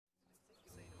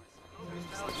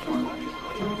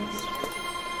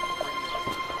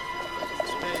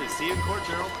See you in court,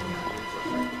 Gerald.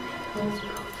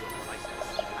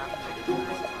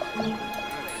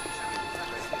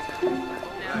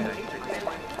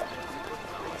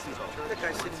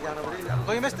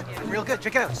 Oh, you missed it? Real good.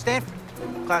 Check it out. Stanford.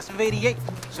 Class of '88.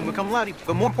 Summa cum laude.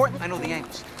 But more important, I know the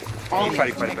angles. All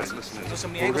buddy. Listen to this.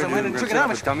 Some of the angles, I'm running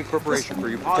trigonometry. Dummy corporation for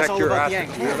you. Oh, it's Protect all your about the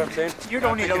assets. angles. You know what I'm saying? You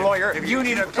don't need a lawyer. You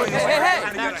need a lawyer. Hey.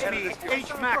 And that's me. H.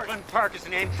 Macklin Park is the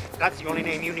name. That's the only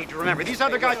name you need to remember. These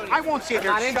other guys, I won't see if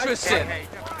they're Not interested.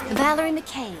 Valerie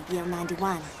McKay, Yale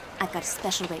 91. I've got a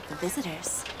special rate for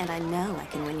visitors, and I know I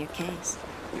can win your case.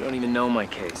 You don't even know my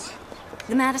case.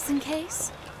 The Madison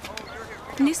case?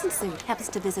 Nuisance suit happens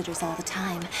to visitors all the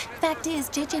time. Fact is,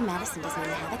 J.J. Madison doesn't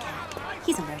even have a cat.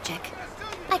 He's allergic.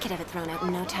 I could have it thrown out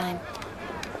in no time.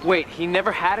 Wait, he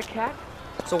never had a cat?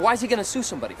 So why is he gonna sue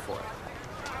somebody for it?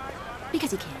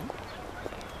 Because he can.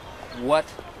 What?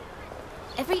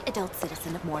 Every adult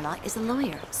citizen of Morlaw is a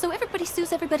lawyer, so everybody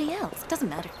sues everybody else. Doesn't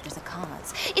matter if there's a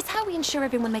cause. It's how we ensure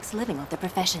everyone makes a living off their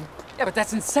profession. Yeah, but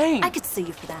that's insane. I could sue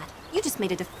you for that. You just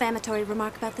made a defamatory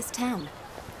remark about this town.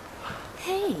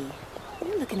 Hey,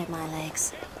 you're looking at my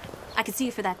legs. I could sue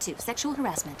you for that too. Sexual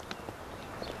harassment.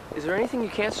 Is there anything you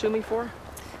can't sue me for?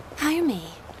 Hire me.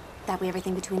 That way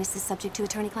everything between us is subject to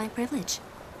attorney-client privilege.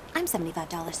 I'm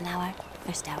 $75 an hour.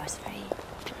 First hour's free.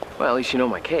 Well, at least you know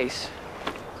my case.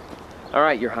 All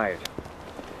right, you're hired.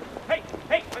 Hey,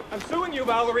 I'm suing you,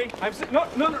 Valerie.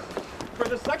 No. For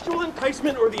the sexual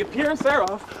enticement or the appearance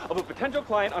thereof of a potential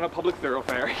client on a public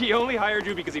thoroughfare. He only hired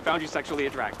you because he found you sexually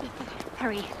attractive.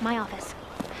 Hurry, my office.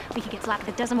 We could get slapped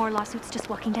with a dozen more lawsuits just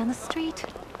walking down the street.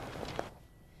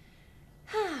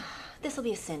 This'll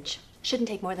be a cinch. Shouldn't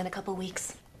take more than a couple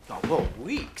weeks. Oh, whoa,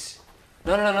 weeks?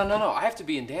 No. I have to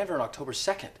be in Danvers on October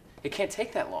 2nd. It can't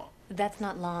take that long. That's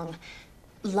not long.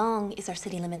 Long is our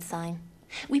city limit sign.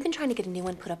 We've been trying to get a new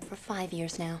one put up for 5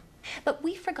 years now. But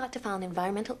we forgot to file an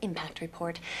environmental impact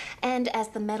report. And as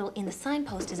the metal in the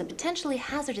signpost is a potentially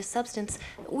hazardous substance,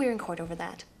 we're in court over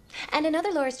that. And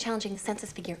another lawyer is challenging the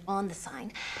census figure on the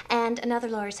sign. And another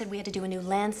lawyer said we had to do a new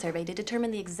land survey to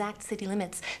determine the exact city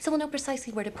limits, so we'll know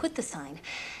precisely where to put the sign.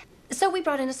 So we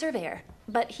brought in a surveyor,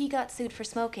 but he got sued for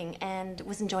smoking and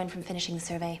was enjoined from finishing the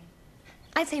survey.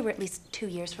 I'd say we're at least 2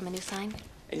 years from a new sign.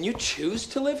 And you choose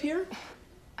to live here?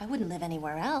 I wouldn't live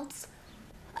anywhere else.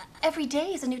 Every day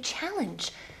is a new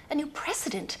challenge, a new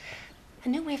precedent, a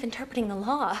new way of interpreting the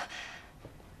law.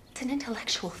 It's an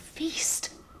intellectual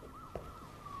feast.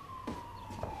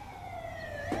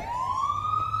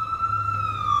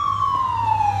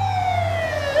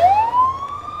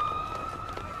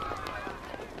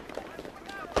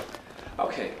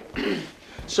 Okay.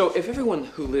 So if everyone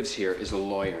who lives here is a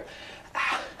lawyer,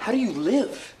 how do you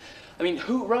live? I mean,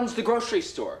 who runs the grocery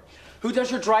store? Who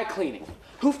does your dry cleaning?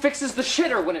 Who fixes the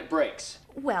shitter when it breaks?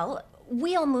 Well,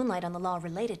 we all moonlight on the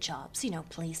law-related jobs. You know,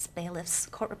 police, bailiffs,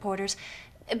 court reporters.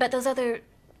 But those other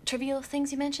trivial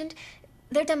things you mentioned,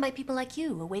 they're done by people like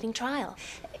you, awaiting trial.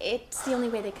 It's the only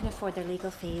way they can afford their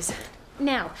legal fees.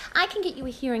 Now, I can get you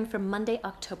a hearing for Monday,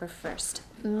 October 1st.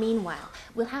 Meanwhile,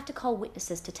 we'll have to call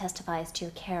witnesses to testify as to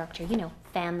your character, you know,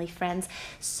 family, friends,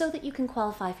 so that you can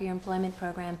qualify for your employment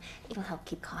program. It'll help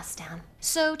keep costs down.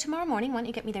 So tomorrow morning, why don't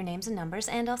you get me their names and numbers,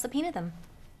 and I'll subpoena them.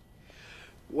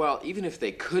 Well, even if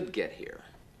they could get here,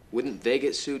 wouldn't they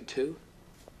get sued too?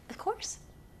 Of course.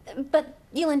 But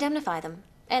you'll indemnify them,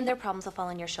 and their problems will fall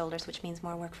on your shoulders, which means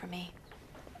more work for me.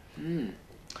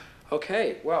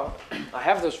 Okay, well, I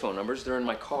have those phone numbers. They're in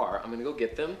my car. I'm gonna go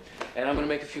get them, and I'm gonna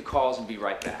make a few calls and be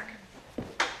right back.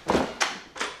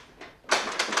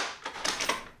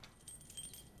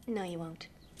 No, you won't.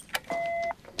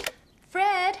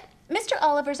 Fred, Mr.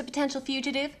 Oliver's a potential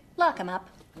fugitive. Lock him up.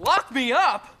 Lock me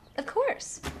up? Of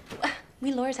course.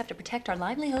 We lawyers have to protect our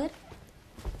livelihood.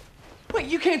 Wait,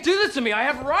 you can't do this to me. I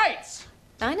have rights.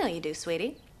 I know you do,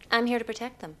 sweetie. I'm here to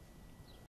protect them.